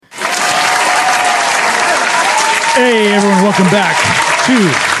Hey, everyone, welcome back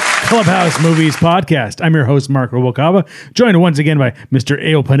to Clubhouse Movies Podcast. I'm your host, Mark Robocava, joined once again by Mr.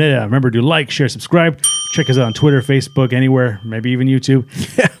 Ao Panetta. Remember to like, share, subscribe. Check us out on Twitter, Facebook, anywhere, maybe even YouTube.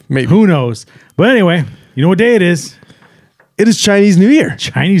 Yeah, maybe. Who knows? But anyway, you know what day it is? It is Chinese New Year.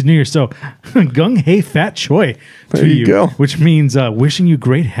 Chinese New Year. So, gung hei fat choi to There you go. which means wishing you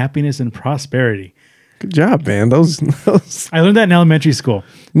great happiness and prosperity. Good job, man. Those I learned that in elementary school.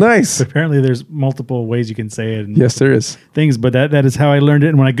 nice. Apparently, there's multiple ways you can say it and Yes, there is. things, but that is how I learned it.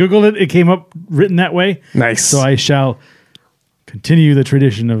 And when I Googled it, it came up written that way. Nice. So I shall continue the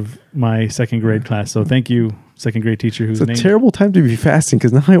tradition of my second grade class. So thank you, second grade teacher who's It's a named... terrible time to be fasting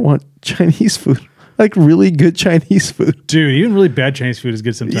because now I want Chinese food, like really good Chinese food. Dude, even really bad Chinese food is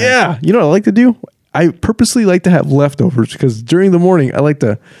good sometimes. Yeah. You know what I like to do? I purposely like to have leftovers because during the morning I like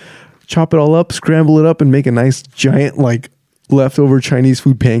to chop it all up, scramble it up, and make a nice giant like leftover Chinese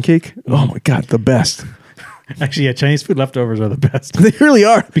food pancake. Oh my God, the best. Actually, yeah, Chinese food leftovers are the best. They really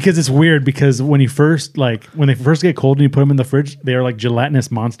are. Because it's weird because when they first get cold and you put them in the fridge, they are like gelatinous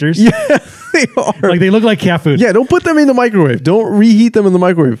monsters. Yeah, they are. Like they look like cat food. Yeah, don't put them in the microwave. Don't reheat them in the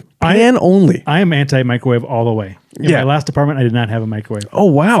microwave. Pan only. I am anti-microwave all the way. In Yeah. my last apartment, I did not have a microwave. Oh,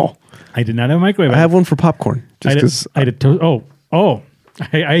 wow. I did not have a microwave. I have one for popcorn. Just because.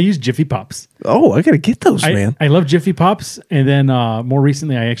 I use Jiffy Pops. Oh, I got to get those, man. I love Jiffy Pops. And then more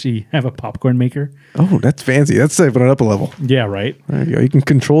recently, I actually have a popcorn maker. Oh, that's fancy. That's stepping it up a level. Yeah, right. There you go. You can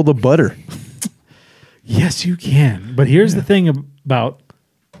control the butter. Yes, you can. But here's the thing about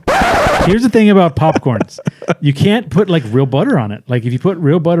popcorns. You can't put like real butter on it. Like if you put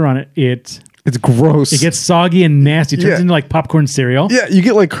real butter on it, it It's gross. gets soggy and nasty. It turns into like popcorn cereal. Yeah, you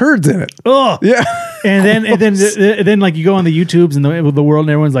get like curds in it. Ugh. Yeah. And then like you go on the YouTubes and the world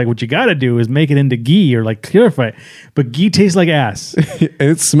and everyone's like, what you got to do is make it into ghee or like purify it. But ghee tastes like ass. And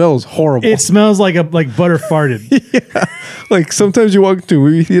it smells horrible. It smells like butter farted. Yeah. Like sometimes you walk into a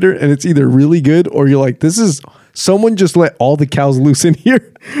movie theater and it's either really good or you're like, someone just let all the cows loose in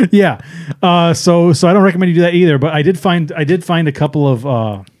here. Yeah. So I don't recommend you do that either. But I did find a couple of.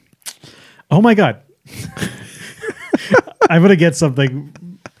 Oh my God. I'm gonna get something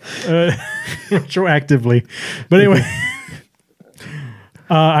retroactively. But anyway,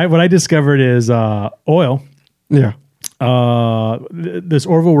 what I discovered is oil. Yeah. This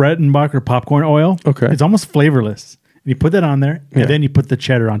Orville Redenbacher popcorn oil. Okay. It's almost flavorless. And you put that on there, and Yeah. then you put the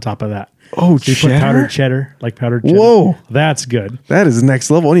cheddar on top of that. Oh, So you put powdered cheddar, like powdered cheddar. Whoa. That's good. That is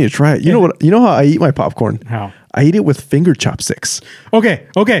next level. I need to try it. You know what? You know how I eat my popcorn? How? I eat it with finger chopsticks. Okay.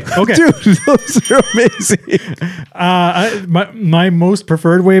 Dude, those are amazing. My most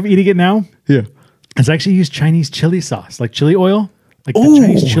preferred way of eating it now Yeah. is actually use Chinese chili sauce, like chili oil. Like the Oh,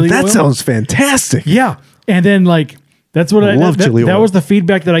 Chinese chili that oil. sounds fantastic. Yeah. And then like that's what I love chili that oil. was the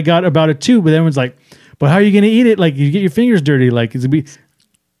feedback that I got about it too. But everyone's like, but how are you gonna eat it? Like you get your fingers dirty. Like it's gonna be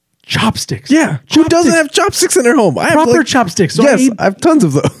chopsticks. Yeah. Who doesn't have chopsticks in their home? I have proper chopsticks? So yes, I have tons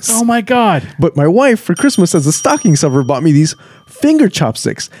of those. oh my God. But my wife, for Christmas, as a stocking stuffer, bought me these finger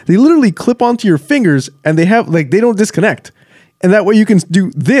chopsticks. They literally clip onto your fingers, and they don't disconnect. And that way you can do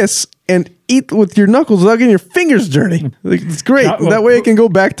this and eat with your knuckles without getting your fingers dirty. Like, it's great. Yeah, well, that way I can go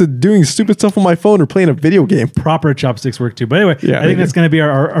back to doing stupid stuff on my phone or playing a video game. Proper chopsticks work too. But anyway, Yeah, I think they that's do. going to be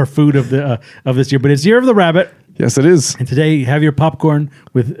our food of this year. But it's Year of the Rabbit. Yes, it is. And today, have your popcorn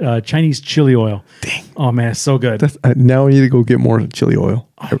with Chinese chili oil. Dang. Oh, man, it's so good. Now I need to go get more chili oil.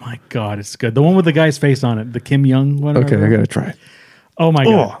 Oh, my God, it's good. The one with the guy's face on it, the Kim Young one. Okay, I got to try it. Oh, my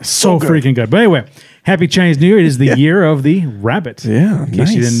God. Oh, So so good. freaking good. But anyway, happy Chinese New Year. It is the year of the rabbit. Yeah, In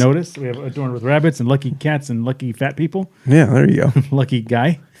case you nice. didn't notice, we have adorned with rabbits and lucky cats and lucky fat people. Yeah, there you go. Lucky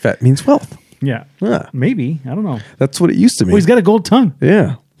guy. Fat means wealth. Yeah. Ah. Maybe. I don't know. That's what it used to mean. Well, he's got a gold tongue.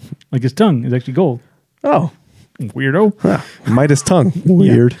 Yeah. Like his tongue is actually gold. Oh. Weirdo. Huh. Midas tongue.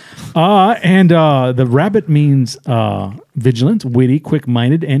 Weird. And the rabbit means vigilant, witty,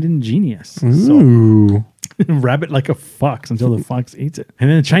 quick-minded, and ingenious. So Ooh. rabbit like a fox until the fox eats it. And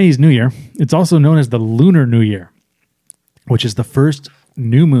then the Chinese New Year, it's also known as the Lunar New Year, which is the first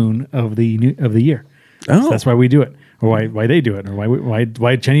new moon of the year. Oh. So that's why we do it, or why they do it, or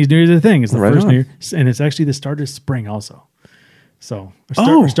why Chinese New Year is a thing. It's the Right first on. New Year, and it's actually the start of spring also. So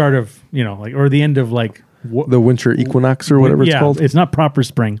Oh. start of or the end of like The winter equinox or whatever it's called. It's not proper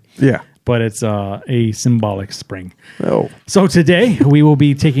spring, Yeah. but it's a symbolic spring. Oh. So today we will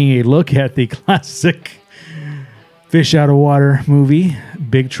be taking a look at the classic fish out of water movie,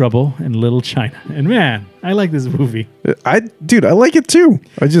 Big Trouble in Little China. And man, I like this movie. I like it too.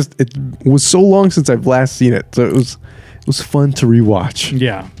 It was so long since I've last seen it. So it was fun to rewatch.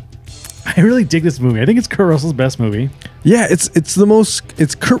 Yeah. I really dig this movie. I think it's Kurt Russell's best movie. Yeah,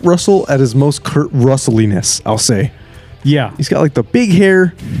 it's Kurt Russell at his most Kurt Russelliness, I'll say. Yeah. He's got like the big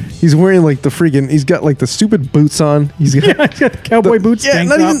hair. He's wearing like he's got like the stupid boots on. He's got, He's got the cowboy boots. Yeah, tank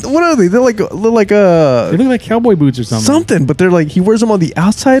not top. even, what are they? They They look like cowboy boots or something. something, but they're like, he wears them on the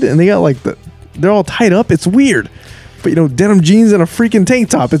outside and they got like they're all tied up. It's weird. But denim jeans and a freaking tank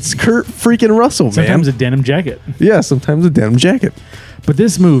top. It's Kurt freaking Russell, man. Sometimes a denim jacket. Yeah, sometimes a denim jacket. But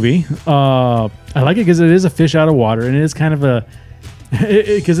this movie, I like it because it is a fish out of water, and it is kind of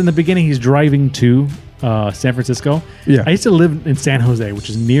because in the beginning he's driving to San Francisco. Yeah. I used to live in San Jose,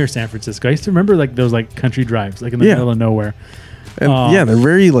 which is near San Francisco. I used to remember like those like country drives, like in the Yeah. middle of nowhere. And yeah, they're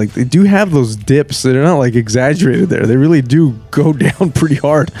very like, they do have those dips. They're not like exaggerated there. They really do go down pretty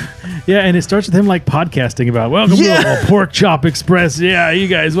hard. Yeah, and it starts with him like podcasting about, welcome to the Pork Chop Express. Yeah, you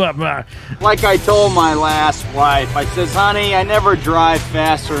guys, what? Like I told my last wife, I says, honey, I never drive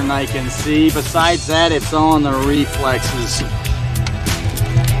faster than I can see. Besides that, it's all in the reflexes.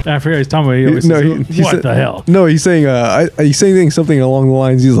 I forget what he's talking about. He always says, he what said- the hell? No, he's saying he's saying something along the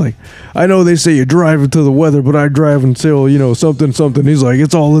lines. He's like, I know they say you drive into the weather, but I drive until something. He's like,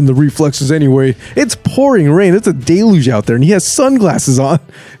 it's all in the reflexes anyway. It's pouring rain. It's a deluge out there, and he has sunglasses on.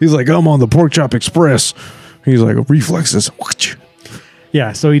 He's like, I'm on the Pork Chop Express. He's like, reflexes.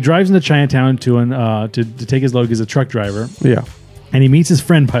 Yeah, so he drives into Chinatown to take his load. He's a truck driver. Yeah. And he meets his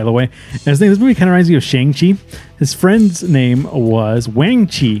friend, by the way. And this movie kind of reminds me of Shang-Chi. His friend's name was Wang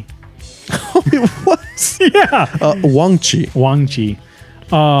Chi. It was. Yeah. Wang Chi. Wang Chi.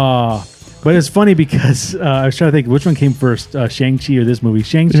 But it's funny because I was trying to think which one came first, Shang-Chi or this movie.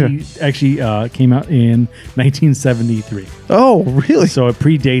 Shang-Chi actually came out in 1973. Oh, really? So it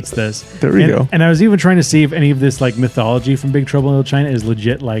predates this. There we go. And I was even trying to see if any of this like mythology from Big Trouble in Little China is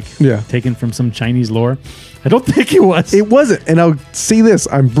legit, like taken from some Chinese lore. I don't think it was. It wasn't. And I'll see this.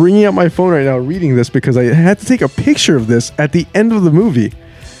 I'm bringing out my phone right now reading this because I had to take a picture of this at the end of the movie.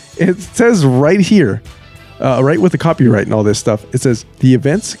 It says right here, right with the copyright and all this stuff, it says, the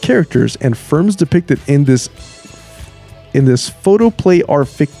events, characters, and firms depicted in this photoplay are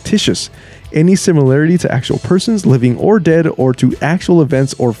fictitious. Any similarity to actual persons, living or dead, or to actual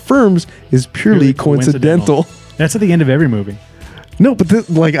events or firms is purely coincidental. That's at the end of every movie. No, but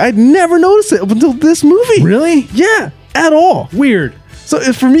I'd never noticed it up until this movie. Really? Yeah, at all. Weird. So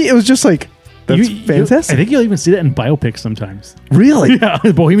for me, it was just like, that's fantastic. I think you'll even see that in biopics sometimes. Really? Yeah,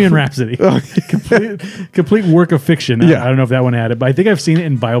 Bohemian Rhapsody. complete work of fiction. Yeah. I don't know if that one had it, but I think I've seen it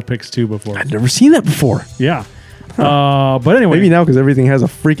in biopics too before. I'd never seen that before. Yeah. But anyway. Maybe now because everything has a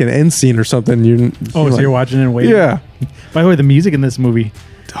freaking end scene or something. You're watching it and waiting? Yeah. By the way, the music in this movie.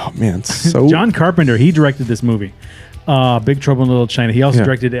 Oh, man. So John Carpenter, he directed this movie. Big Trouble in Little China. He also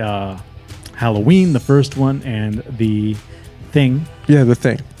directed Halloween, the first one, and The Thing. Yeah, The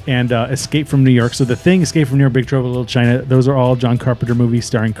Thing. And Escape from New York. So The Thing, Escape from New York, Big Trouble in Little China, those are all John Carpenter movies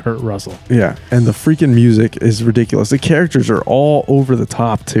starring Kurt Russell. Yeah, and the freaking music is ridiculous. The characters are all over the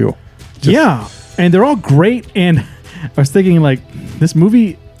top, too. Yeah, and they're all great. And I was thinking, like, this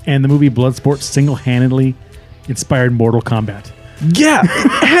movie and the movie Bloodsport single-handedly inspired Mortal Kombat. Yeah, it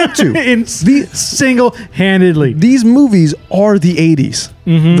had to. Single-handedly. These movies are the 80s.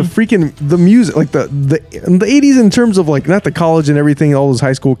 Mm-hmm. The music, like the 80s in terms of like not the college and everything, all those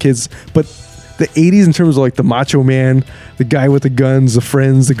high school kids, but the 80s in terms of like the Macho Man, the guy with the guns, the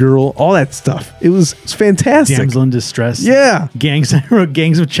friends, the girl, all that stuff. It's fantastic. Damsel in Distress. Yeah. Gangs. I wrote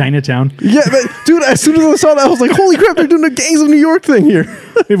Gangs of Chinatown. Yeah, dude, as soon as I saw that, I was like, holy crap, they're doing the Gangs of New York thing here.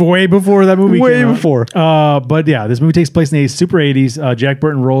 Way before that movie Way came out. before. But yeah, this movie takes place in the super 80s. Jack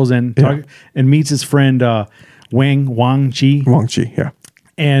Burton rolls in and meets his friend Wang Chi. Wang Chi, yeah.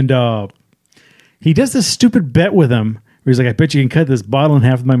 And he does this stupid bet with him where he's like, I bet you can cut this bottle in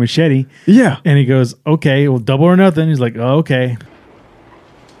half with my machete. Yeah. And he goes, okay, well, double or nothing. He's like, oh, okay.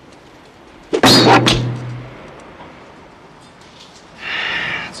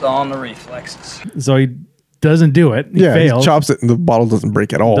 It's all in the reflexes. So he doesn't do it. He fails. He chops it and the bottle doesn't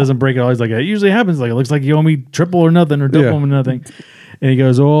break at all. Doesn't break at all. He's like, it usually happens. Like, it looks like you owe me triple or nothing or double or nothing. And he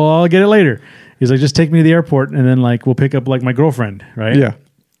goes, well, I'll get it later. He's like, just take me to the airport and then like we'll pick up like my girlfriend, right? Yeah.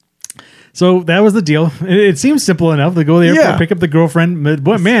 So that was the deal. It seems simple enough to go to the airport, pick up the girlfriend.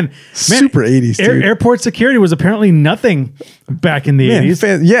 But man, super 80s, dude. Airport security was apparently nothing back in the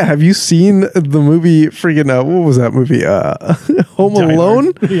 80s. Yeah, have you seen the movie freaking, what was that movie? Home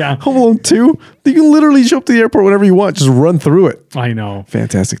Alone? Yeah. Home Alone 2? You can literally show up to the airport whenever you want, just run through it. I know.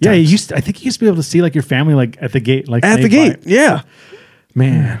 Fantastic Yeah, times. I think you used to be able to see like your family like at the gate. Like At the gate, yeah.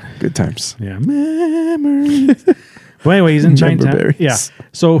 Man. Good times. Yeah. Memories. Well, anyway, he's in Chinatown. Berries. Yeah.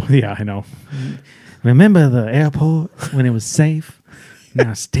 So, yeah, I know. Remember the airport when it was safe?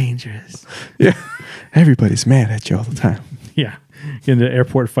 Now it's dangerous. Yeah. Everybody's mad at you all the time. Yeah. In the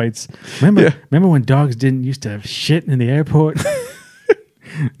airport fights. Remember when dogs didn't used to have shit in the airport?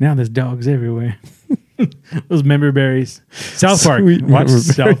 Now there's dogs everywhere. Those member berries. South Park. Sweet Watch member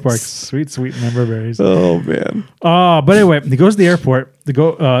South berries. Park. Sweet member berries. Oh, man. But anyway, he goes to the airport. The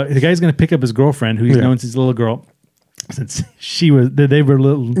guy's going to pick up his girlfriend, who he's known since a little girl. Since they were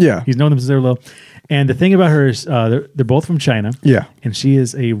little. Yeah. He's known them since they were little. And the thing about her is they're both from China. Yeah. And she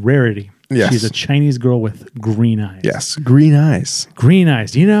is a rarity. Yes. She's a Chinese girl with green eyes. Yes. Green eyes. Green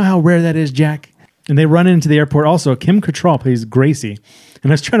eyes. Do you know how rare that is, Jack? And they run into the airport. Also, Kim Cattrall plays Gracie.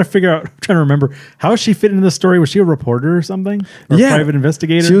 And I was trying to remember, how she fit into the story? Was she a reporter or something? Or a private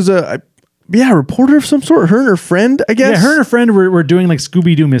investigator? She was a reporter of some sort. Her and her friend, I guess. Yeah, her and her friend were doing like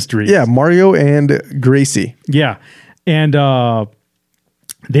Scooby-Doo mysteries. Yeah, Mario and Gracie. Yeah. And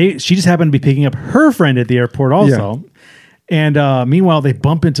she just happened to be picking up her friend at the airport also. Yeah. And meanwhile, they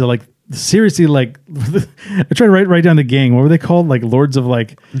bump into like, seriously, like, I tried to write down the gang. What were they called? Like lords of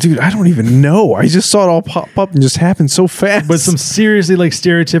like... Dude, I don't even know. I just saw it all pop up and just happen so fast. But some seriously like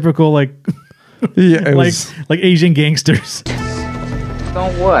stereotypical like... Yeah, like Asian gangsters.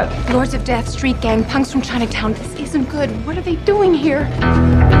 Don't what? Lords of Death, street gang, punks from Chinatown. This isn't good. What are they doing here?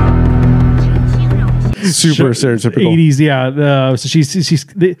 Super stereotypical. 80s, yeah. So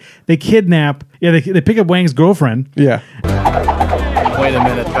they kidnap... Yeah, they pick up Wang's girlfriend. Yeah. Wait a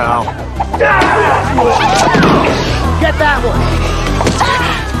minute, pal. Get that one.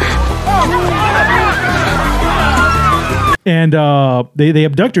 And they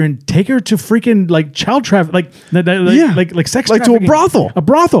abduct her and take her to freaking like child traffic, like sex, like to a brothel. A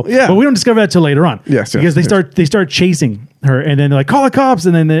brothel. Yeah, but we don't discover that till later on. Yes, because they start chasing her, and then they're like, call the cops,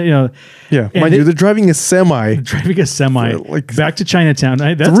 and then mind you, they're driving a semi like back to Chinatown.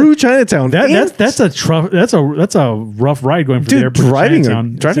 Through Chinatown. That's a rough ride going from Dude, the airport to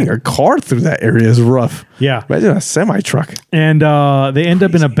Chinatown. driving a car through that area is rough. Yeah, imagine a semi truck. And they end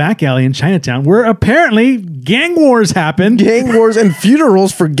up in a back alley in Chinatown where apparently gang wars happen. Gang wars and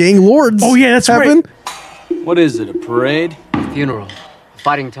funerals for gang lords. Oh yeah, that's happen. Right. What is it? A parade? Funeral.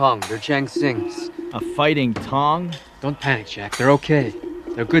 Fighting Tong. They're Chang Sings. A fighting Tong? Don't panic, Jack. They're okay.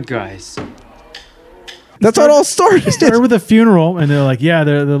 They're good guys. That's how it all started. It started with a funeral, and they're like, yeah,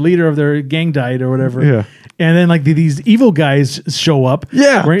 the leader of their gang died or whatever. Yeah. And then like these evil guys show up.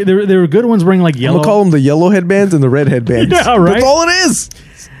 Yeah. Right? They were good ones wearing like yellow. I'm gonna call them the yellow headbands and the red headbands. Yeah, right. That's all it is.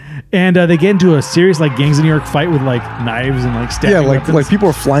 And they get into a serious like gangs of New York fight with like knives and like stabbing weapons. like people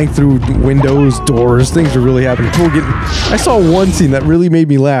are flying through windows, doors. Things are really happening. I saw one scene that really made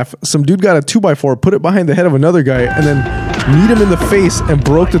me laugh. Some dude got a 2x4, put it behind the head of another guy, and then kneed him in the face and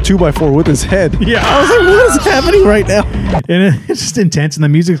broke the 2x4 with his head. Yeah, I was like, what is happening right now? And it's just intense, and the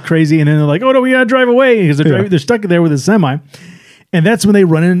music's crazy. And then they're like, oh no, we gotta drive away because they're stuck there with a semi. And that's when they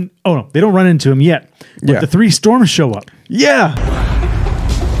run in. Oh no, they don't run into him yet. But the three storms show up. Yeah.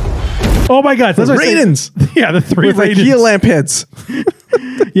 Oh my God! The Raidens. Yeah, the three with like Raidens. Kia lamp heads.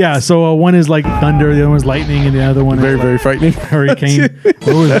 Yeah, so one is like thunder, the other one's lightning, and the other one very, is very frightening. Hurricane. What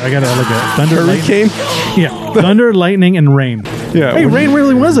was it? I gotta look at it. Thunder, Hurricane. Yeah, thunder, lightning, and rain. Yeah. Hey, Rain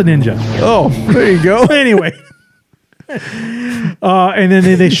really was a ninja. Oh, there you go. Anyway. And then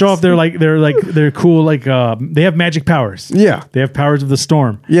they show off they're cool, like they have magic powers. Yeah, they have powers of the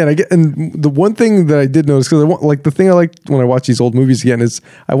storm. Yeah, and the one thing that I did notice, because I want, like, the thing I like when I watch these old movies again is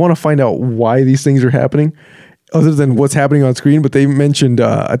I want to find out why these things are happening, other than what's happening on screen. But they mentioned,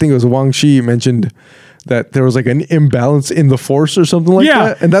 I think it was Wang Shi mentioned that there was like an imbalance in the force or something like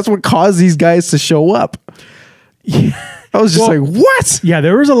that, and that's what caused these guys to show up. Yeah. I was just like, what? Yeah,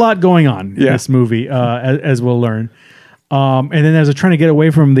 there was a lot going on in this movie, as we'll learn. And then as they're trying to get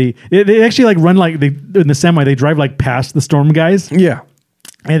away from they actually like run like in the semi, they drive like past the storm guys. Yeah.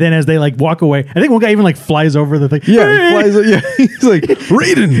 And then as they like walk away, I think one guy even like flies over the thing. Yeah, he flies. Yeah, he's like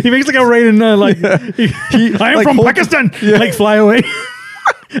Raiden. He makes like a Raiden, I am like, from Pakistan. Yeah. Like fly away.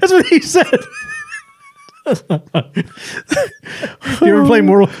 That's what he said. You ever play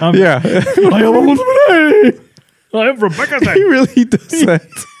Mortal Kombat? Yeah. I am from Pakistan. He really does that.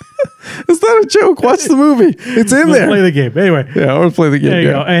 It's not a joke. Watch the movie. It's in there. Play the game. Anyway. Yeah, I want to play the game. There you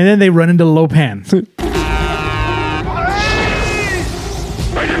go. And then they run into Lopan.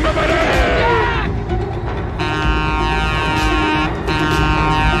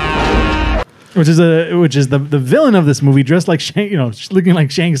 Which is the villain of this movie, dressed like Shang, looking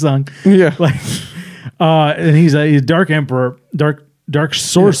like Shang Tsung. Yeah. And he's a dark emperor, dark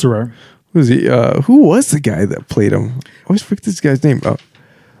sorcerer. Who's he? Who was the guy that played him? I always forget this guy's name.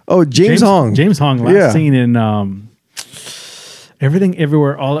 Oh, James Hong. James Hong. Last seen in Everything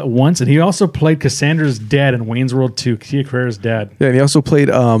Everywhere All at Once. And he also played Cassandra's dad in Wayne's World 2, Tia Carrere's dad. Yeah, and he also played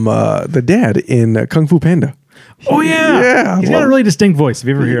the dad in Kung Fu Panda. Oh, yeah. Yeah, He's got a really distinct voice if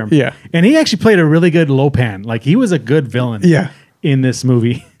you ever hear him. Yeah. And he actually played a really good Lopan. Like, he was a good villain in this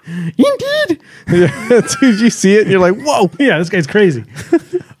movie. Indeed. Yeah, dude, you see it and you're like, whoa. Yeah, this guy's crazy.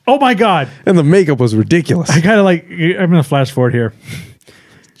 Oh, my God. And the makeup was ridiculous. I kind of like, I'm going to flash forward here.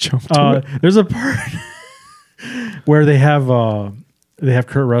 Jump to it. There's a part where they have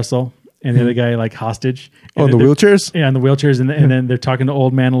Kurt Russell and the other guy like hostage. Oh, And the they're- wheelchairs? Yeah, and the wheelchairs, and then they're talking to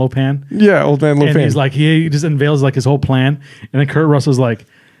old man Lopan. Yeah, old man And Lopan. he's like, he just unveils like his whole plan, and then Kurt Russell's like,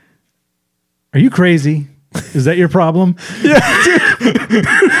 "Are you crazy? Is that your problem?"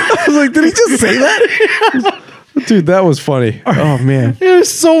 I was like, did he just say that? Dude, that was funny. Oh, man. He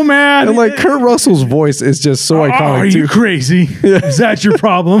was so mad. And like Kurt Russell's voice is just so iconic, Are you too. crazy? Is that your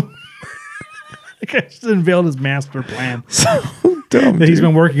problem? The guy just unveiled his master plan Dumb, that he's dude.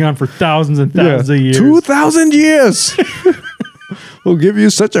 been working on for thousands and thousands of years. 2,000 years. We'll give you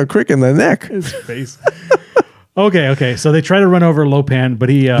such a crick in the neck. His face. Okay. So they try to run over Lopan, but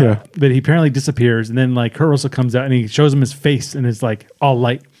he apparently disappears. And then like Kurt Russell comes out and he shows him his face, and it's like all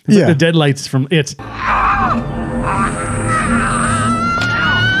light. It's Yeah. like the dead lights from It.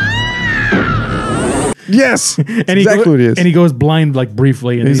 Yes. And he exactly what it is. And he goes blind like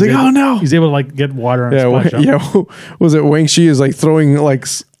briefly. And He's like, able, "Oh, no." He's able to like get water on his splash up. yeah. Was it Wang Shi is like throwing like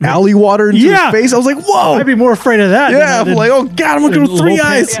alley water into his face? I was like, whoa. I'd be more afraid of that. Yeah, I'm like, oh God, I'm looking than with three Lopan-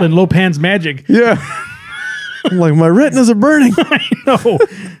 eyes. than Lopan's magic. Yeah. I'm like, my retinas are burning. No,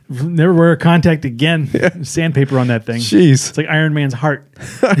 never wear contact again. Sandpaper on that thing. Jeez. It's like Iron Man's heart.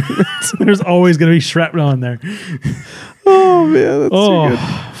 There's always going to be shrapnel on there. Oh man, that's too good.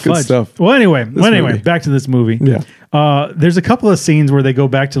 Good fudge. stuff. Well, anyway, movie. back to this movie. Yeah. There's a couple of scenes where they go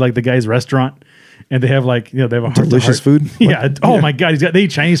back to like the guy's restaurant, and they have like they have a Delicious heart-to-heart. food? Yeah. Oh my God, they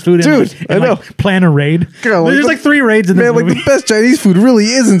eat Chinese food. Dude, and I know. Like, plan a raid. God, There's like 3 raids in this Man, like movie. the best Chinese food really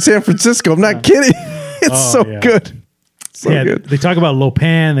is in San Francisco. I'm not kidding. It's so yeah. good. So good. They talk about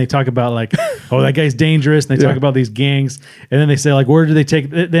Lopan. They talk about like, oh, that guy's dangerous. And they talk about these gangs, and then they say like, where do they take?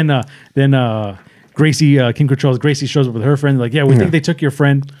 Then Gracie, Kim Cattrall's Gracie shows up with her friend. Like, yeah, we think they took your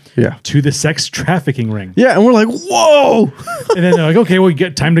friend to the sex trafficking ring. Yeah, and we're like, whoa. And then they're like, okay, well, you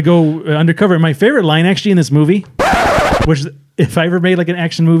get time to go undercover. And my favorite line actually in this movie, which if I ever made like an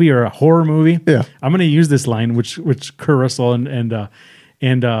action movie or a horror movie, I'm going to use this line, which Kurt Russell and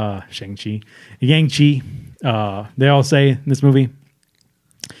Shang-Chi, Yang-Chi, they all say in this movie,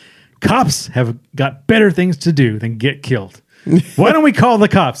 cops have got better things to do than get killed. Why don't we call the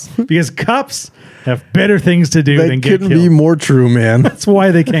cops? Because cops have better things to do That than get couldn't killed. be more true, man. That's why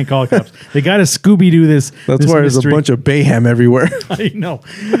they can't call cops. They got to Scooby-Doo this. That's this why there's a mystery. bunch of Bayham everywhere. I know.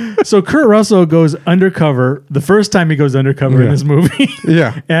 So Kurt Russell goes undercover the first time he goes undercover in this movie.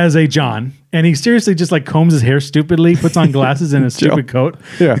 As a John. And he seriously just like combs his hair stupidly, puts on glasses and a stupid coat.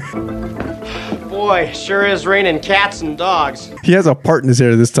 Yeah. Boy, sure is raining cats and dogs. He has a part in his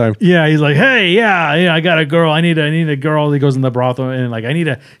hair this time. Yeah, he's like, hey, I got a girl. I need a girl. He goes in the brothel and like, I need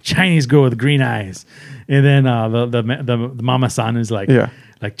a Chinese girl with green eyes. And then the mama-san is like,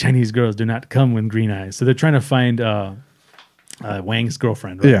 like Chinese girls do not come with green eyes. So they're trying to find Wang's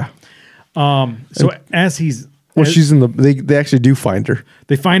girlfriend. Right? Yeah. So as he's she's in the. They actually do find her.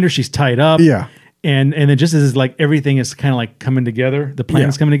 They find her. She's tied up. Yeah. And then just as like everything is kind of like coming together, the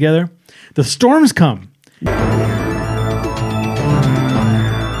plan's coming together, the storms come.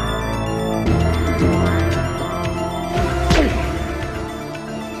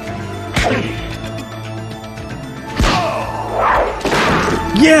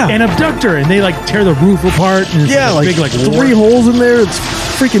 Yeah. And abduct her, and they like tear the roof apart. And it's Yeah, like, a like big like 3 holes in there. It's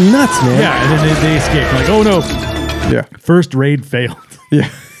freaking nuts, man. Yeah, and then they escape. Like, oh no. Yeah. First raid failed. Yeah.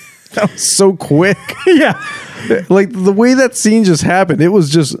 That was so quick. Yeah. Like the way that scene just happened, it was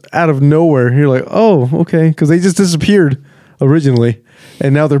just out of nowhere. You're like, oh, okay. Because they just disappeared originally.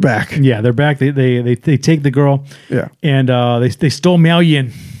 And now they're back. Yeah, they're back. They take the girl. Yeah. And they stole Miao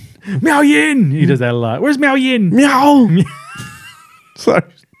Yin. Miao Yin! He does that a lot. Where's Miao Yin? Meow. Sorry.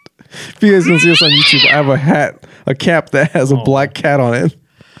 If you guys don't see us on YouTube, I have a cap that has a black cat on it.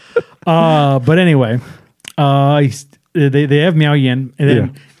 But anyway, they have Miao Yin, and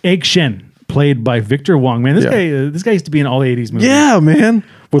then Egg Shen, played by Victor Wong. Man, this guy used to be in all the 80s movies. Yeah, man.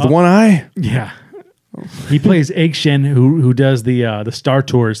 With one eye. Yeah. He plays Egg Shen, who does the Star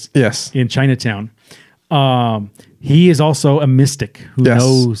Tours in Chinatown. He is also a mystic who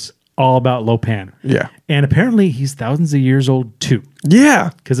knows all about Lopan. Yeah. And apparently he's thousands of years old too. Yeah.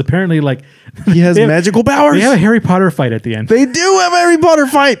 Because apparently, like, He has they have- magical powers. They have a Harry Potter fight at the end. They do have a Harry Potter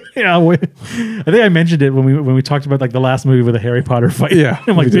fight. Yeah, I think I mentioned it when we talked about like the last movie with a Harry Potter fight. Yeah,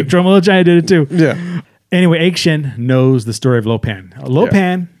 I'm like, we Big did. Drum of the Giant did it too. Yeah. Anyway, Egg Shen knows the story of Lopan.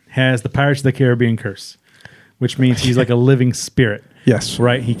 Lopan has the Pirates of the Caribbean curse, which means he's like a living spirit. Yes.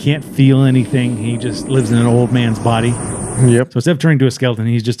 Right? He can't feel anything. He just lives in an old man's body. Yep. So instead of turning into a skeleton,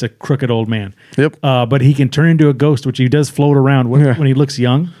 he's just a crooked old man. Yep. But he can turn into a ghost, which he does float around. When he looks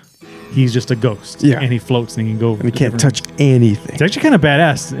young, he's just a ghost. Yeah. And he floats and he can go. And he can't touch anything. It's actually kind of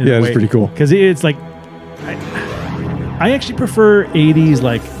badass. in Yeah, a it's way. pretty cool. Because it's like, I actually prefer 80s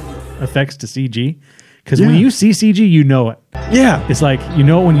like effects to CG. Because when Yeah. you see CG, you know it. Yeah. It's like, you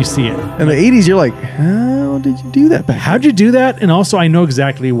know it when you see it. In the 80s, you're like, how did you do that back How'd you do that? And also, I know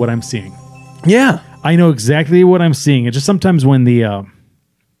exactly what I'm seeing. then? Yeah. I know exactly what I'm seeing. It's just sometimes when the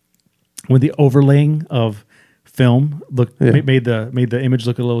overlaying of film made the image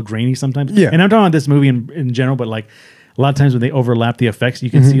look a little grainy sometimes. Yeah. And I'm talking about this movie in general, but like a lot of times when they overlap the effects, you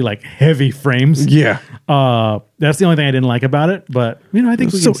can see like heavy frames. Yeah. That's the only thing I didn't like about it. But I think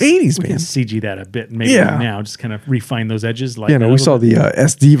So 80s, we can man. CG that a bit maybe Yeah. now, just kind of refine those edges. Like Yeah, no, a we little saw bit. the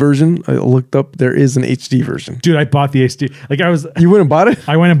SD version. I looked up. There is an HD version. Dude, I bought the HD. Like You went and bought it?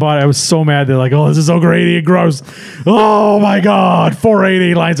 I went and bought it. I was so mad. They're like, "Oh, this is so grainy and gross." Oh my god,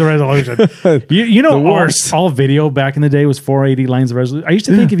 480 lines of resolution. you know, The worst. All video back in the day was 480 lines of resolution. I used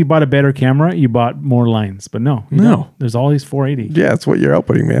to think if you bought a better camera, you bought more lines, but no, you No. don't. There's always 480. Yeah, that's what you're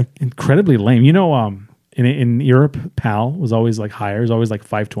outputting, man. Incredibly lame. You know, in Europe, PAL was always like higher. It was always like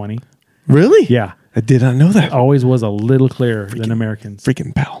 520. Really? Yeah, I did not know that. always was a little clearer than Americans.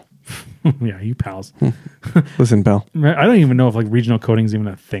 Freaking pal. Yeah, you pals. Listen, pal. I don't even know if like regional coding is even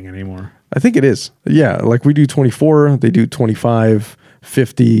a thing anymore. I think it is. Yeah, like we do 24, they do 25,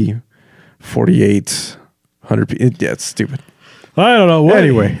 50, 48, 100. Yeah, it's stupid. I don't know. What?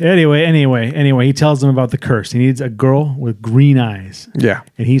 Anyway. He tells them about the curse. He needs a girl with green eyes. Yeah.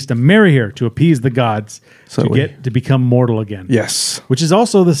 And he needs to marry her to appease the gods So to become mortal again. Yes. Which is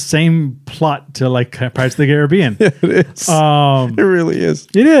also the same plot to like Pirates of the Caribbean. It is. It really is.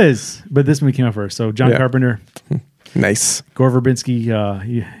 It is. But this movie came out first. So John Yeah. Carpenter, Nice. Gore Verbinski,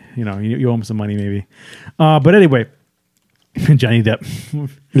 you owe him some money maybe. But anyway, Johnny Depp.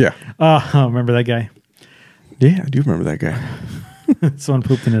 Yeah. Remember that guy? Yeah, I do remember that guy. Someone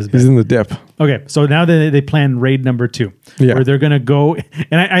pooped in his bed. He's in the dip. Okay, so now they plan raid number 2, Yeah. where they're going to go,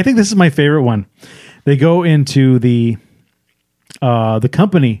 and I think this is my favorite one. They go into the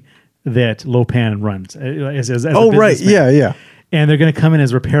company that Lopan runs as a Oh, right. businessman. Yeah. And they're going to come in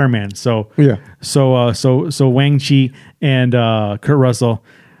as repairman. So Yeah. So Wang Chi and Kurt Russell,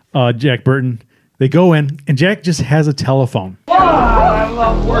 Jack Burton, they go in, and Jack just has a telephone. I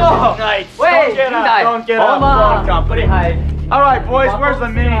love working nights. Don't get up. Don't get up. Phone company. All right, boys, where's the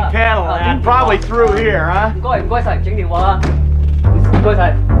main panel at? Probably through here, huh?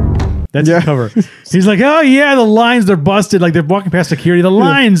 That's Yeah. the cover. He's like, oh yeah, the lines, they're busted. Like they're walking past security. The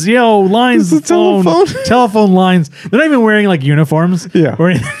lines, lines, It's a phone, telephone. telephone lines. They're not even wearing like uniforms. Yeah. Or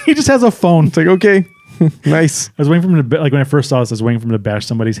anything. He just has a phone. It's like, okay. Nice. I was waiting for him to, like when I first saw this, I was waiting for him to bash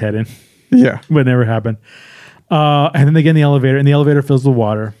somebody's head in, Yeah. but it never happened. And then they get in the elevator, and the elevator fills with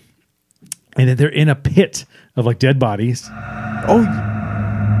water. And then they're in a pit of like dead bodies. Oh,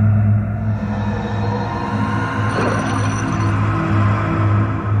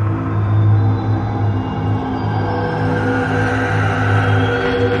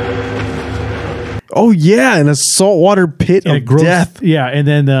 oh yeah, in a saltwater pit And of it grows, death. yeah, and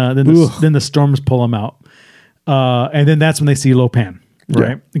then then the storms pull them out, and then that's when they see Lopan, right?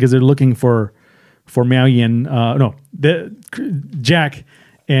 Yeah. Because they're looking for Miao Yin. Jack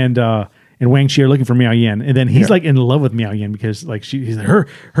and Wang Chi are looking for Miao Yin, and then he's like in love with Miao Yin because like he's like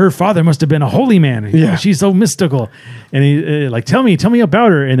her father must have been a holy man. Yeah. She's so mystical, and he like tell me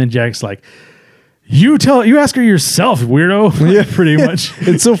about her, and then Jack's like. You ask her yourself, weirdo. Yeah. Pretty much.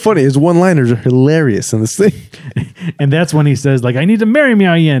 It's so funny. His one-liners are hilarious in this thing. And that's when he says, like, I need to marry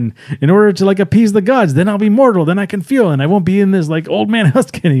Miao Yin in order to like appease the gods. Then I'll be mortal. Then I can feel, and I won't be in this like old man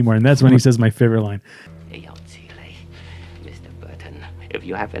husk anymore. And that's when he says my favorite line. Mr. Burton, if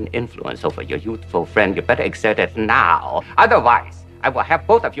you have an influence over your youthful friend, you better exert it now. Otherwise, I will have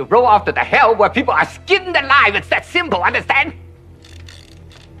both of you roll off to the hell where people are skinned alive. It's that simple, understand?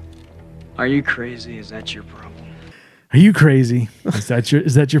 Are you crazy? Is that your problem? Are you crazy? Is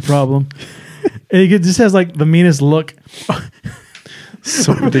that your problem? And he just has like the meanest look.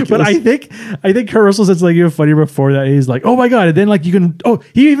 So ridiculous. But I think Kurt Russell said something even funnier before that. He's like, oh my God. And then like you can,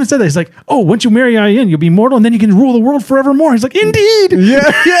 he even said that. He's like, oh, once you marry Ian, you'll be mortal and then you can rule the world forevermore. He's like, indeed.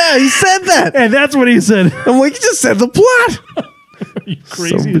 yeah, he said that. And that's what he said. I'm like, you just said the plot. Are you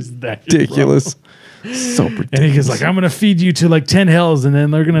crazy? Is that ridiculous? So ridiculous. And he goes like, I'm going to feed you to like 10 hells and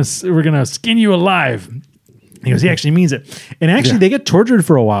then we're going to skin you alive. He goes, he actually means it. And actually they get tortured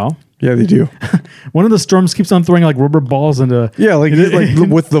for a while. Yeah, they do. One of the storms keeps on throwing like rubber balls into... Yeah, like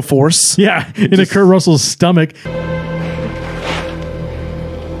with the force. Yeah, into Kurt Russell's stomach.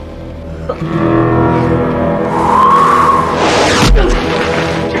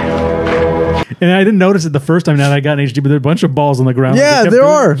 And I didn't notice it the first time that I got in HD, but there are a bunch of balls on the ground. Yeah, there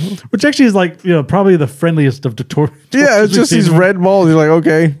are. Which actually is like, probably the friendliest of the torture. Yeah, it's just these red balls. You're like,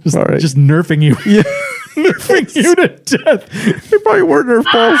 okay, all right. Just nerfing you. Yeah. Nerfing you to death. They probably weren't Nerf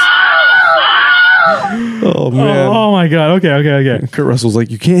balls. Oh, man. Oh, my God. Okay. Kurt Russell's like,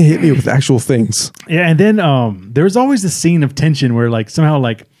 you can't hit me with actual things. Yeah, and then there's always this scene of tension where like somehow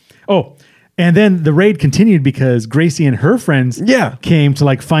like, and then the raid continued because Gracie and her friends came to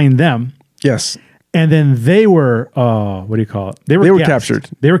like find them. Yes. And then they were, what do you call it? They were captured.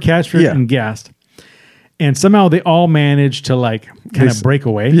 They were captured and gassed. And somehow they all managed to like kind of break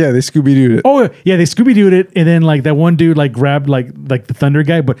away. Yeah, they Scooby-Dooed it. Oh, yeah, they Scooby-Dooed it. And then like that one dude like grabbed like the thunder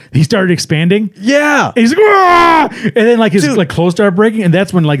guy, but he started expanding. Yeah. And he's like, "Wah!" And then like his like clothes started breaking. And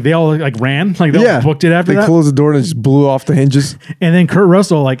that's when like they all like ran. Like they all booked it after that. They closed the door and it just blew off the hinges. And then Kurt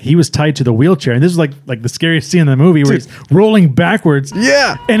Russell, like he was tied to the wheelchair. And this was like the scariest scene in the movie where he's rolling backwards.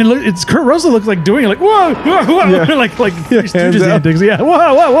 Yeah. And it's Kurt Russell looks like doing it like, whoa, whoa, whoa. Yeah. like hands out. antics. Yeah.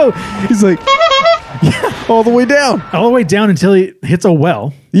 Whoa. He's like, all the way down. All the way down until he hits a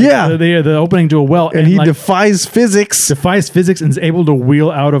well. Yeah. The opening to a well. And he defies physics. And is able to wheel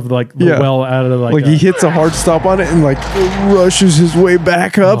out of like the well out of the like he hits a hard stop on it and like rushes his way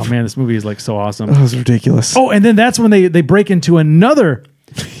back up. Oh man, this movie is like so awesome. That was ridiculous. Oh, and then that's when they break into another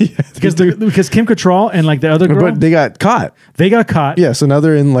because Kim Cattrall and like the other girl, but they got caught. Yeah, so now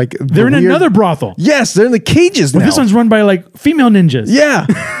they're in like they're in another brothel. Yes, they're in the cages now. This one's run by like female ninjas. Yeah.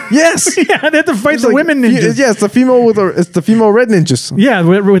 Yes. Yeah, they have to fight the women ninjas. Yeah, it's the female red ninjas. Yeah,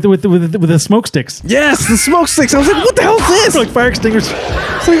 with the smoke sticks. Yes, the smoke sticks. I was like, what the hell is this? Like fire extinguishers.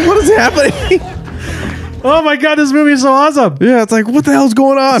 It's like, what is happening? Oh my God, this movie is so awesome. Yeah, it's like, what the hell's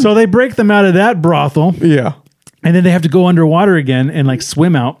going on? So they break them out of that brothel. Yeah. And then they have to go underwater again and like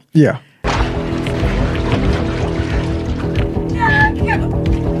swim out. Yeah.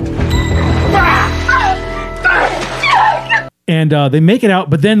 And they make it out,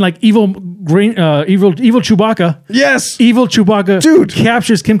 but then like evil Chewbacca. Yes. Evil Chewbacca Dude.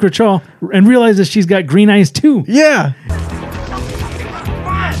 captures Kim Cattrall and realizes she's got green eyes too. Yeah.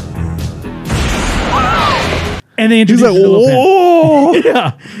 And they introduce He's like, oh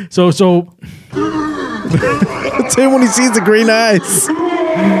yeah. So that's him when he sees the green eyes.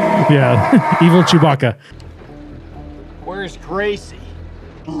 Yeah. Evil Chewbacca. Where's Gracie?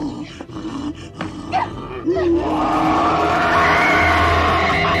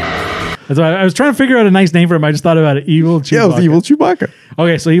 That's why I was trying to figure out a nice name for him. I just thought about it. Evil Chewbacca. Yeah, it was evil Chewbacca.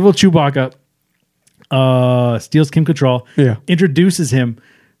 Okay, so evil Chewbacca steals Kim Cattrall. Yeah. Introduces her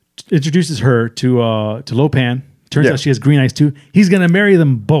to Lopan. Turns Yeah. out she has green eyes too. He's gonna marry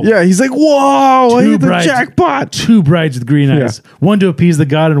them both. Yeah, he's like, whoa, I hit the jackpot. Two brides with green eyes. Yeah. One to appease the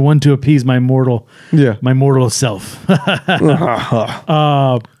god and one to appease my mortal self.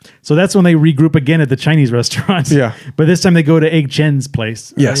 So that's when they regroup again at the Chinese restaurant. Yeah. But this time they go to Egg Chen's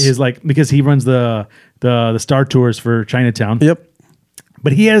place. Yes. Is like because he runs the Star Tours for Chinatown. Yep.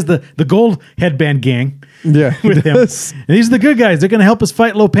 But he has the gold headband gang. Yeah. With him. And these are the good guys. They're going to help us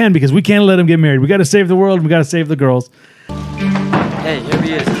fight Lopan because we can't let him get married. We got to save the world. And we got to save the girls. Hey, here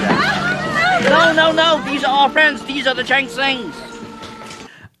he is. No. These are our friends. These are the Chang Sings.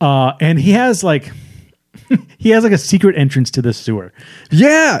 And he has like a secret entrance to the sewer.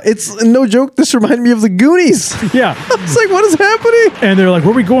 Yeah, it's no joke. This reminded me of the Goonies. Yeah. It's like, what is happening? And they're like,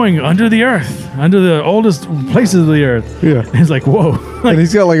 where are we going? Under the earth. Under the oldest places of the earth. Yeah. And it's like, whoa. And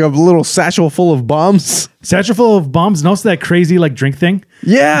he's got like a little satchel full of bombs. Satchel full of bombs and also that crazy like drink thing.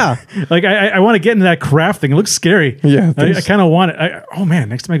 Yeah. Like I want to get into that craft thing. It looks scary. Yeah. I kind of want it. Oh man,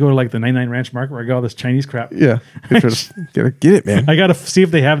 next time I go to like the 99 Ranch Market where I got all this Chinese crap. Yeah. Gotta get it, man. I gotta see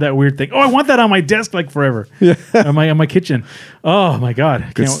if they have that weird thing. Oh, I want that on my desk like forever. Yeah. on my kitchen. Oh my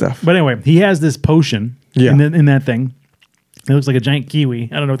God. Good stuff. But anyway, he has this potion in that thing. It looks like a giant kiwi.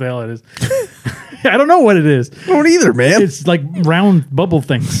 I don't know what the hell it is. I don't know what it is. I don't either, man. It's like round bubble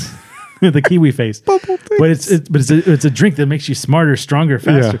things. The kiwi face. Bubble things. But it's a drink that makes you smarter, stronger,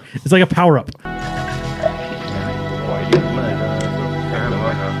 faster. Yeah. It's like a power up.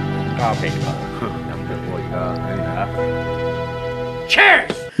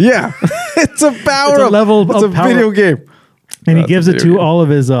 Cheers! Yeah, it's a power. It's a level It's of a power. video game. And he That's gives a it video to game. all of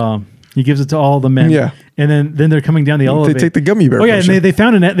his. He gives it to all the men. Yeah. And then they're coming down the elevator. They take the gummy bear. Oh yeah, and potion.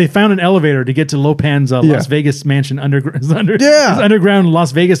 they found an elevator to get to Lopan's Yeah. Las Vegas mansion his Yeah. underground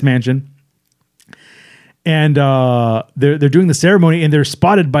Las Vegas mansion. And they're doing the ceremony, and they're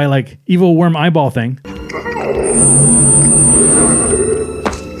spotted by like evil worm eyeball thing.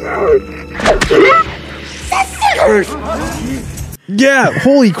 Yeah,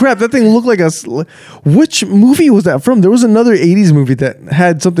 holy crap! That thing looked like which movie was that from? There was another '80s movie that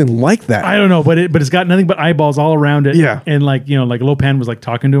had something like that. I don't know, but it's got nothing but eyeballs all around it. Yeah. And like like Lopan was like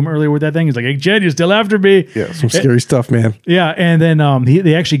talking to him earlier with that thing. He's like, "Hey Jed, you're still after me." Yeah, some scary stuff, man. Yeah, and then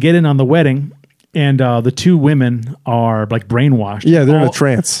they actually get in on the wedding, and the two women are like brainwashed. Yeah, they're in a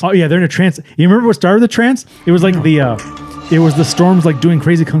trance. Oh yeah, they're in a trance. You remember what started the trance? It was like it was the storms like doing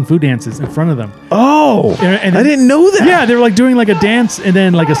crazy kung fu dances in front of them. Oh, And I didn't know that. Yeah, they were like doing like a dance and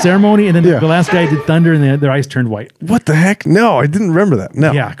then like a ceremony, and then Yeah. the last guy did thunder, and their eyes turned white. What the heck? No, I didn't remember that.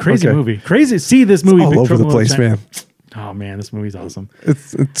 No. Yeah, crazy Okay. movie. Crazy. See this movie. All Big over Trouble the in Little place, China. man. Oh man, this movie's awesome.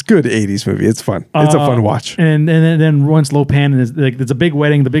 It's good '80s movie. It's fun. It's a fun watch. And then once Lopan is like, there's a big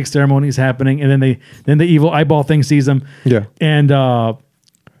wedding, the big ceremony is happening, and then the evil eyeball thing sees them. Yeah.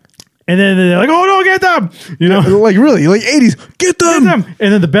 And then they're like, "Oh no, get them!" You know, Like really, like '80s. Get them. get them.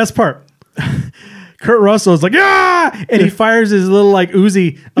 And then the best part, Kurt Russell is like, "Yeah!" And he fires his little like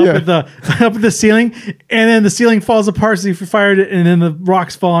Uzi up Yeah. at the up at the ceiling, and then the ceiling falls apart. So he fired it, and then the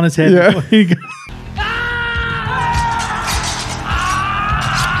rocks fall on his head. Yeah. He goes-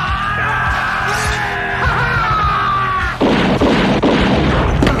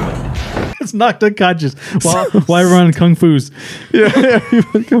 It's knocked unconscious while everyone kung fu's. Yeah,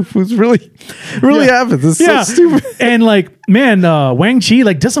 Kung Fu's really happens. It's so stupid. And like, man, Wang Chi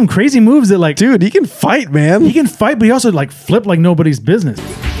like does some crazy moves that like, Dude, he can fight, man. he can fight, but he also like flip like nobody's business.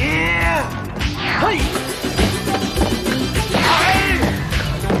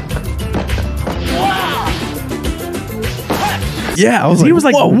 Yeah, I was He was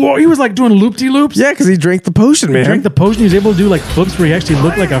like, whoa. whoa, he was like doing loop-de-loops. Yeah, because he drank the potion, man. He drank the potion. He was able to do like flips where he actually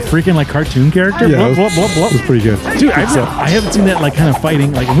looked like a freaking like cartoon character. Yeah, Blup, blup, blup, blup. It was pretty good. Dude, I haven't seen that like kind of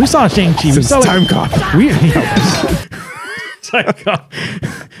fighting. Like when we saw Shang-Chi, we Since saw like, Time Cop. We, Time Cop.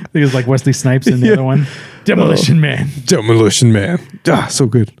 I think it was like Wesley Snipes in the Yeah. other one. Demolition Man. Demolition Man. Ah, so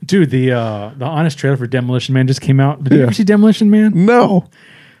good. Dude, the honest trailer for Demolition Man just came out. Did you Yeah. ever see Demolition Man? No.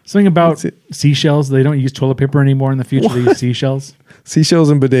 Something about That's it. seashells. They don't use toilet paper anymore in the future. They use seashells,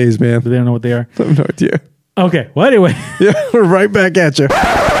 Seashells and bidets, man. but they don't know what they are. I have no idea. Okay. Well, anyway, Yeah, we're right back at you.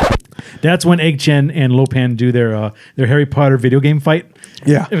 that's when Egg Chen and Lopan do their Harry Potter video game fight.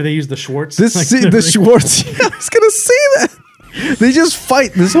 Yeah. If they use the Schwartz. This like, the Schwartz. Yeah, I was gonna say that. They just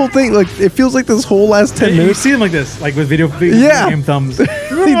fight this whole thing. Like it feels like this whole last 10 You minutes. see them like this, like with video Yeah. game thumbs.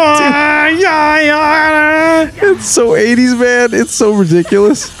 It's so 80s, man. It's so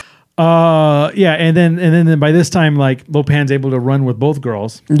ridiculous. Yeah, and then by this time, like Lopan's able to run with both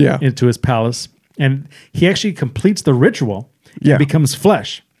girls Yeah. into his palace, and he actually completes the ritual. Yeah. And becomes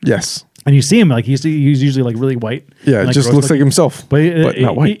flesh. Yes. And you see him like he's usually like really white. Yeah, it like just gross looks like looking. himself, But,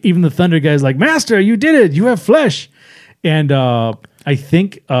 not white. Even the Thunder guy's like, "Master, you did it! You have flesh." And I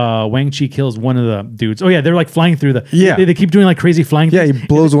think Wang Chi kills one of the dudes. Oh yeah, they're like flying through the. Yeah. they keep doing like crazy flying. Yeah, he things.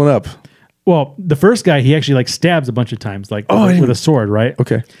 blows one up. Well, the first guy he actually like stabs a bunch of times, like Oh, I with didn't- a sword, right?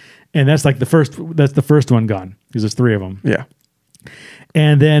 Okay. And that's like the first. That's the first one gone because there's three of them. Yeah.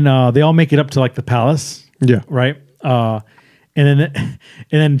 And then they all make it up to like the palace. Yeah. Right. And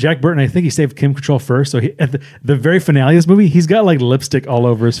then Jack Burton, I think he saved Kim Cattrall first. So at the very finale of this movie, he's got like lipstick all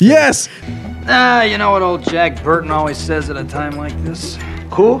over his face. Yes. You know what old Jack Burton always says at a time like this?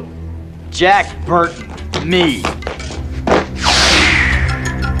 Who? Jack Burton. Me.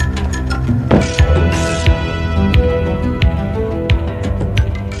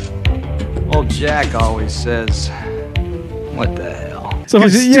 Old Jack always says, what the hell? So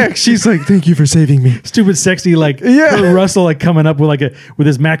like, Yeah, she's like, thank you for saving me. stupid, sexy, like Yeah. Kurt Russell, like coming up with like with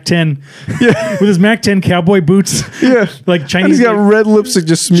his Mac 10, Yeah. with his Mac 10 cowboy boots, Yeah. like And Chinese, he's got red lipstick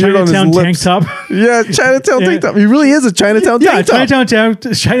just smeared on his Chinatown tank lips. top. Yeah, Chinatown Yeah. tank top. He really is a Chinatown Yeah, tank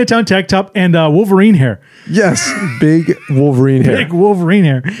top. Chinatown tank top and Wolverine hair, Yes, big Wolverine hair. big Wolverine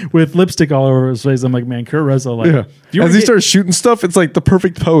hair with lipstick all over his face. I'm like, man, Kurt Russell, like, Yeah. if you were As he get- starts shooting stuff, it's like the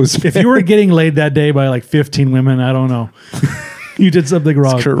perfect pose. if you were getting laid that day by like 15 women, I don't know. You did something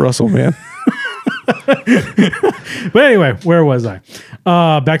wrong. Kurt Russell, man. But anyway, where was I?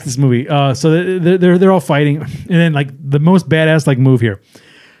 Back to this movie. So they're all fighting, and then like the most badass like move here,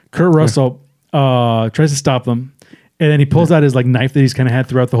 Kurt Russell tries to stop them, And then he pulls out his like knife that he's kind of had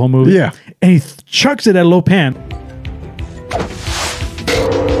throughout the whole movie. Yeah. And he chucks it at Lo Pan.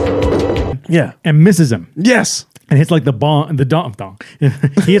 Yeah. And misses him. Yes. And hits like the dong.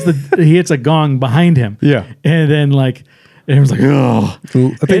 he hits a gong behind him. Yeah. And then like everyone's like, oh.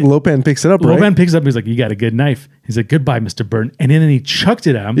 I think Lo Pan picks it up, right? Lo Pan picks it up. He's like, you got a good knife. He's like, goodbye, Mr. Burton. And then he chucked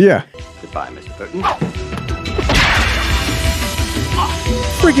it at him. Yeah. Goodbye, Mr. Burton.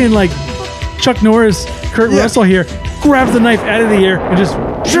 Freaking like Chuck Norris, Kurt Russell here, grabs the knife out of the air and just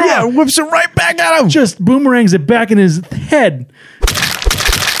whips it right back at him. just boomerangs it back in his head.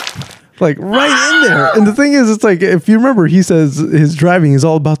 Like right in there. And the thing is, it's like, if you remember, he says his driving is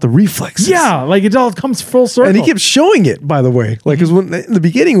all about the reflexes. Yeah, like it all comes full circle. And he kept showing it, by the way. Like, because when in the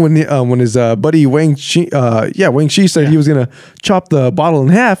beginning, when his buddy Wang Shi said he was gonna chop the bottle in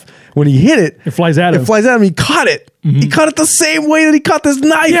half, when he hit it, It flies at him. It flies at him. He caught it. He caught it the same way that he caught this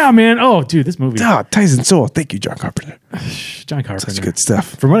knife. Yeah, man. Oh, dude, this movie. Tyson Sewell. Thank you, John Carpenter. John Carpenter. Such good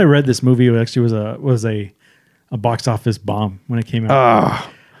stuff. From what I read, this movie actually was a box office bomb when it came out.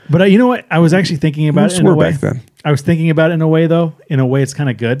 But you know what? I was actually thinking about Most it in a were way. back then. I was thinking about it in a way, though. In a way, it's kind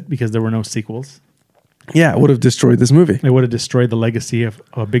of good because there were no sequels. Yeah, it would have destroyed this movie. It would have destroyed the legacy of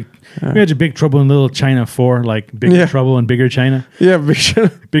a big. Imagine Big Trouble in Little China 4, like Bigger Trouble in Bigger China. Yeah,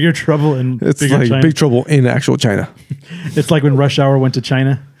 Bigger Trouble in it's Bigger like China. Big Trouble in actual China. It's like when Rush Hour went to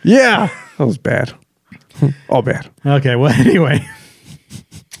China. Yeah, that was bad. All bad. Okay, well, anyway.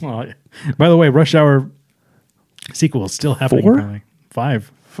 Well, by the way, Rush Hour sequel is still happening. 4? Apparently.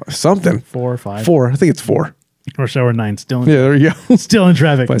 5. Something. 4 or 5. 4. I think it's 4. Rush Hour 9 still in, Yeah, there you go. still in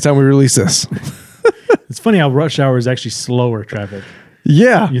traffic. By the time we release this. It's funny how Rush Hour is actually slower traffic.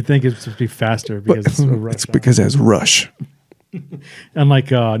 Yeah. You think it's supposed to be faster because it's a rush It's hour. because it has Rush.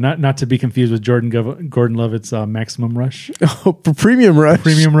 Unlike not to be confused with Gordon Levitt's Maximum Rush, Oh, for Premium Rush.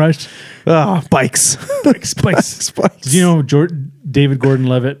 Premium Rush. Bikes. Spikes. Did you know David Gordon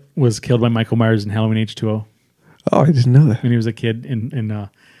Levitt was killed by Michael Myers in Halloween H2O Oh, I didn't know that. when he was a kid?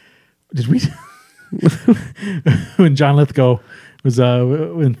 Did we? When John Lithgow was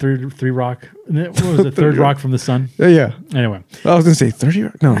in Three Rock. What was it? Third Rock from the Sun. Yeah. Anyway, I was going to say 30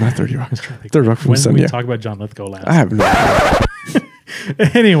 Rock. No, not 30 Rock. Third Rock from when the Sun. we Yeah. talk about John Lithgow last. I have no idea.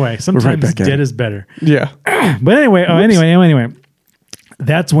 Anyway, sometimes back at dead it. is better. Yeah. But anyway, anyway,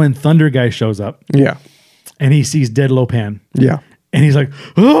 that's when Thunder Guy shows up Yeah. and he sees dead Lo Pan. Yeah. And he's like,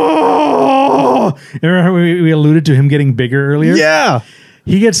 oh! And remember we alluded to him getting bigger earlier? Yeah.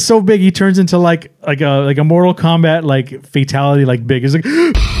 He gets so big, he turns into like a Mortal Kombat like fatality, like big. He's like,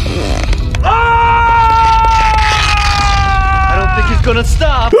 I don't think he's gonna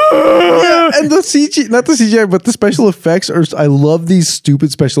stop. Yeah, and the CG, not the CGI, but the special effects are. I love these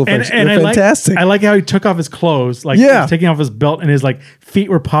stupid special effects. and They're I fantastic. I like how he took off his clothes, like Yeah. he's taking off his belt, and his like feet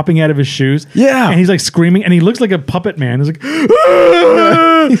were popping out of his shoes. Yeah. and he's like screaming, and he looks like a puppet man. He's like,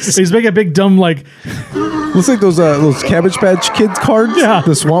 "Ah!" He's making a big dumb like. Looks like those Cabbage Patch Kids cards. Yeah.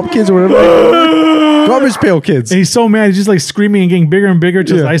 The Swamp Kids or whatever. Garbage Pail Kids. And he's so mad, he's just like screaming and getting bigger and bigger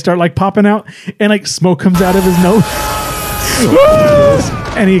till his Yeah. eyes start like popping out, and like smoke comes out of his nose,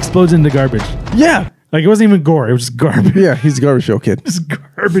 and he explodes into garbage. Yeah. Like it wasn't even gore; it was just garbage. Yeah, he's a Garbage Pail Kid. Just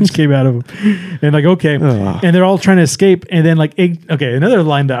garbage came out of him, and like okay, and they're all trying to escape, and then like another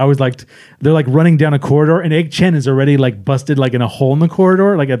line that I always liked. They're like running down a corridor, and Egg Chen is already like busted like in a hole in the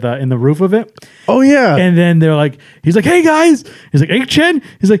corridor, like in the roof of it. Oh, yeah. And then he's like, hey guys, he's like, Egg Chen,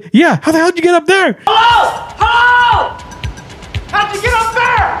 he's like, yeah, how the hell did you get up there? Hello! How'd you get up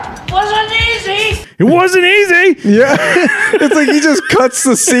there? Wasn't easy. It wasn't easy. Yeah. It's like he just cuts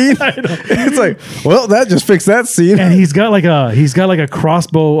the scene. It's like, well, that just fixed that scene. And he's got like a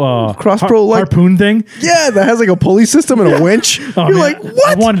crossbow harpoon thing. Yeah, that has like a pulley system and a winch. Oh, You're man, like, what?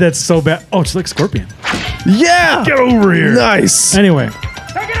 I wanted that so bad. Oh, it's like Scorpion. Yeah. Get over here. Nice. Anyway,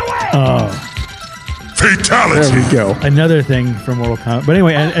 Take it away. There we go. another thing from Mortal Kombat. But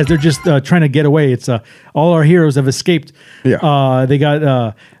anyway, as they're just trying to get away, it's all our heroes have escaped. Yeah. They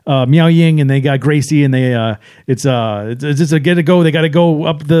got Miao Ying and they got Gracie, and they it's just a get to go. They got to go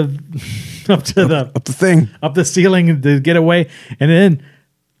up the up the thing. up the ceiling to get away, and then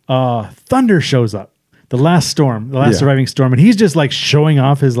Thunder shows up. The last surviving storm, and he's just like showing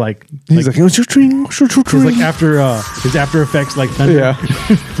off his like. He's like, what's your dream? What's your His dream? like his After Effects like Thunder, Yeah.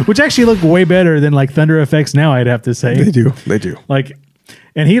 which actually look way better than like Thunder Effects now. I'd have to say They do. They do. like,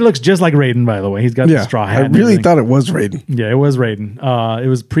 and he looks just like Raiden. By the way, he's got the Yeah. straw hat. I and really everything. thought it was Raiden. Yeah, it was Raiden. It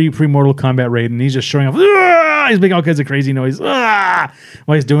was pre Mortal Kombat Raiden. He's just showing off. "Ah!" He's making all kinds of crazy noise while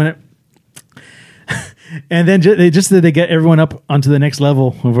he's doing it. And then they get everyone up onto the next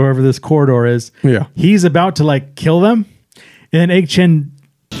level of wherever this corridor is. Yeah. He's about to like kill them, and then Egg Chen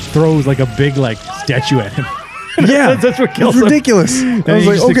throws like a big like statue at him. Yeah, that's what kills it's him. ridiculous. And I was he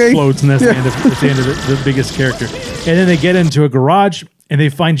like, just okay, explodes, and that's the end of the biggest character. And then they get into a garage, and they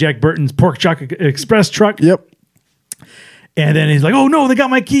find Jack Burton's Pork Chop Express truck. Yep. And then he's like, "Oh no, they got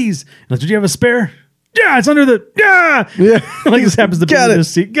my keys." And like, "Did you have a spare?" "Yeah, it's under the Yeah. like this happens to be Got in it. the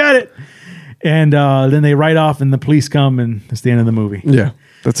seat. Got it. And then they ride off, and the police come, and that's the end of the movie. Yeah.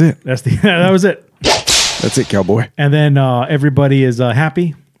 That's it. That's the that was it. That's it, cowboy. And then everybody is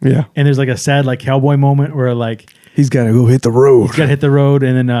happy. Yeah. And there's like a sad like cowboy moment where like He's got to go hit the road. got to hit the road,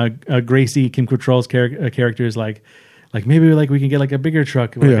 and then Gracie, Kim Cattrall's character is like maybe like we can get like a bigger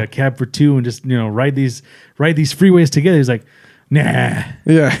truck, like Yeah. a cab for two, and just ride these freeways together. He's like, nah.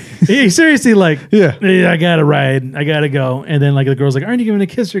 Yeah. He seriously like, Yeah. I gotta ride, I gotta go. And then like the girl's like, aren't you giving a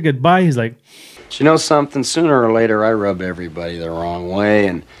kiss or goodbye? He's like, But you know something? Sooner or later, I rub everybody the wrong way,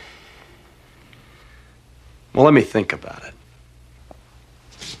 and well, let me think about it.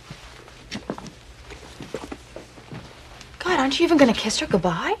 God, aren't you even gonna kiss her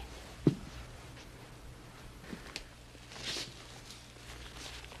goodbye?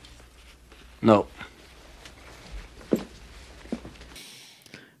 No.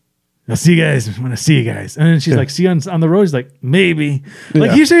 I'll see you guys. I'm gonna see you guys. And then she's like, see you on the road. He's like, maybe.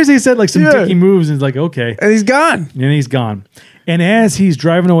 Like Yeah. he seriously said like some Yeah. dicky moves, and he's like, okay. And he's gone. And he's gone. And as he's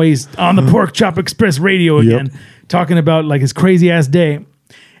driving away, he's on the Pork Chop Express radio again, talking about like his crazy ass day.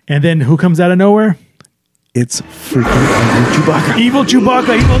 And then who comes out of nowhere? It's freaking Chewbacca. Evil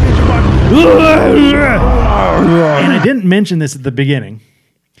Chewbacca. Evil Chewbacca. And I didn't mention this at the beginning,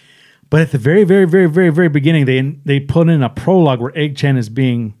 but at the very, very, very, very, very beginning, they put in a prologue where Egg Chen is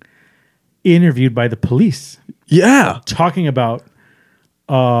being interviewed by the police, Yeah. talking about,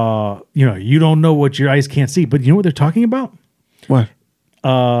 you don't know what your eyes can't see, but you know what they're talking about? What?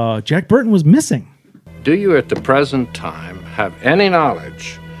 Jack Burton was missing. Do you at the present time have any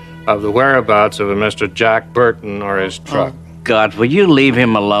knowledge of the whereabouts of a Mr. Jack Burton or his truck? God, will you leave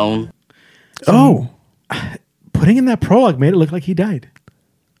him alone? Oh. Putting in that prologue made it look like he died.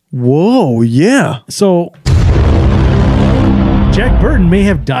 Whoa. Yeah. So Jack Burton may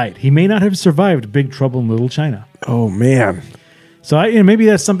have died. He may not have survived Big Trouble in Little China. Oh, man. So maybe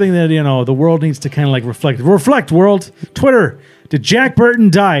that's something that the world needs to kind of like reflect. Reflect, world. Twitter. Did Jack Burton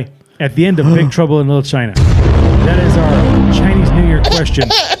die at the end of Big Trouble in Little China? That is our Chinese New Year question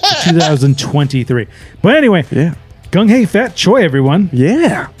for 2023. But anyway, Yeah. Gung Hei Fat Choi, everyone.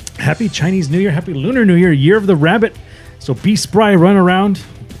 Yeah. Happy Chinese New Year. Happy Lunar New Year. Year of the Rabbit. So be spry, run around.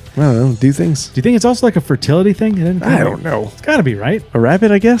 I don't know. Do things. Do you think it's also like a fertility thing? I don't know. It's got to be, right? A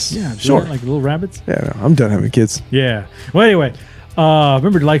rabbit, I guess? Yeah, Sure. like little rabbits. Yeah, no, I'm done having kids. Yeah. Well, anyway,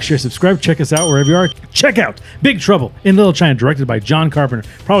 remember to like, share, subscribe. Check us out wherever you are. Check out Big Trouble in Little China, directed by John Carpenter.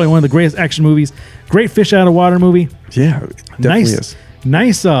 Probably one of the greatest action movies. Great fish out of water movie. Yeah, it definitely is.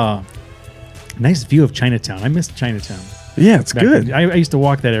 Nice view of Chinatown. I miss Chinatown. Yeah, it's Back good. then. I used to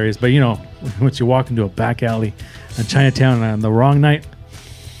walk that areas, but once you walk into a back alley in Chinatown on the wrong night,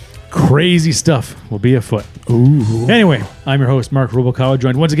 crazy stuff will be afoot. Ooh. Anyway, I'm your host, Mark Rubalcaba,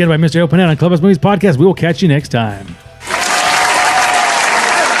 joined once again by Mr. Open on Clubhouse Movies Podcast. We will catch you next time.